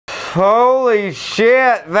Holy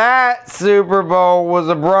shit, that Super Bowl was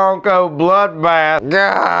a Bronco bloodbath.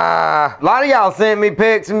 Gah. A lot of y'all sent me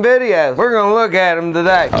pics and videos. We're gonna look at them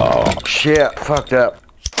today. Oh shit, fucked up.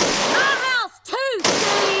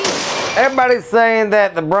 Everybody's saying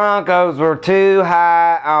that the Broncos were too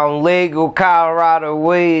high on legal Colorado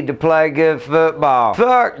weed to play good football.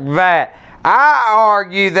 Fuck that. I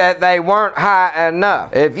argue that they weren't high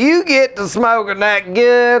enough. If you get to smoking that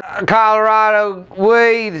good Colorado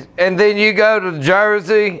weed and then you go to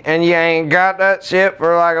Jersey and you ain't got that shit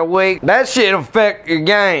for like a week, that shit will affect your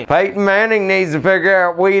game. Peyton Manning needs to figure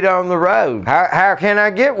out weed on the road. How can I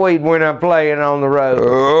get weed when I'm playing on the road?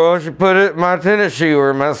 Oh, I should put it in my tennis shoe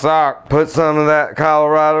or my sock. Put some of that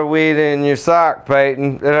Colorado weed in your sock,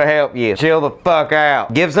 Peyton. It'll help you. Chill the fuck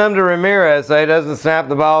out. Give some to Ramirez so he doesn't snap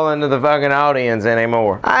the ball into the fucking audience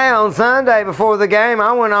anymore. On Sunday before the game,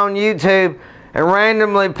 I went on YouTube and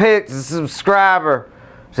randomly picked a subscriber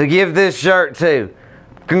to give this shirt to.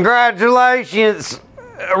 Congratulations,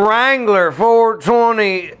 Wrangler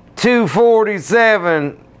 420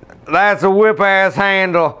 247. That's a whip ass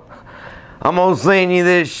handle. I'm gonna send you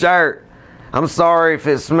this shirt. I'm sorry if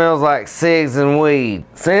it smells like cigs and weed.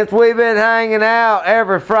 Since we've been hanging out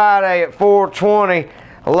every Friday at 420,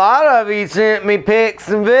 a lot of you sent me pics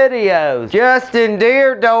and videos. Justin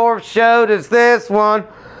Deerdorf showed us this one,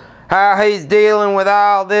 how he's dealing with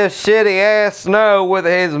all this shitty ass snow with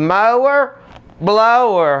his mower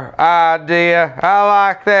blower idea. I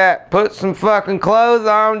like that. Put some fucking clothes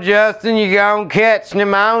on, Justin. You gonna catch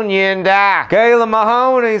pneumonia and die. Kayla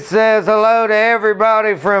Mahoney says hello to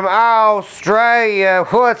everybody from Australia.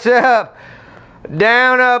 What's up?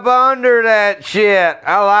 Down up under that shit.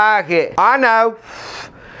 I like it. I know.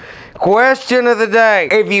 Question of the day.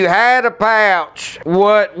 If you had a pouch,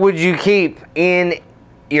 what would you keep in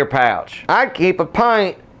your pouch? I'd keep a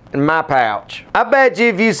pint in my pouch. I bet you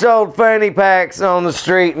if you sold fanny packs on the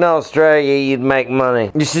street in Australia, you'd make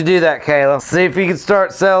money. You should do that, Kayla. See if you can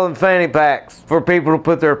start selling fanny packs for people to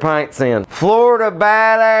put their pints in. Florida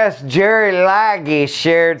badass Jerry Laggy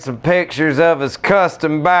shared some pictures of his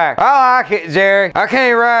custom bike. I like it, Jerry. I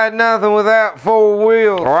can't ride nothing without 4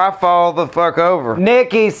 wheels or I fall the fuck over.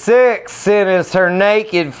 Nikki6 sent us her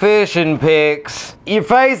naked fishing pics. You're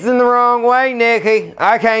facing the wrong way, Nikki.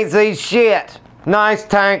 I can't see shit. Nice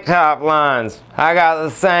tank top lines. I got the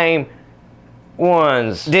same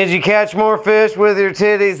ones. Did you catch more fish with your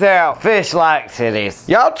titties out? Fish like titties.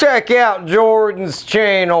 Y'all check out Jordan's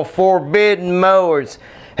channel, Forbidden Mowers.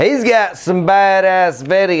 He's got some badass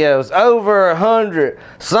videos, over 100.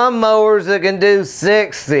 Some mowers that can do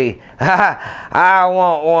 60. I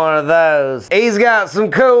want one of those. He's got some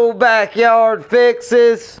cool backyard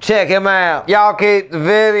fixes. Check him out. Y'all keep the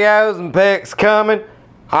videos and pics coming.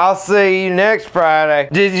 I'll see you next Friday.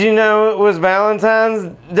 Did you know it was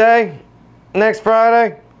Valentine's Day next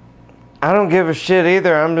Friday? I don't give a shit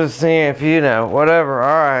either. I'm just seeing if you know. Whatever.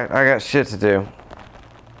 Alright, I got shit to do.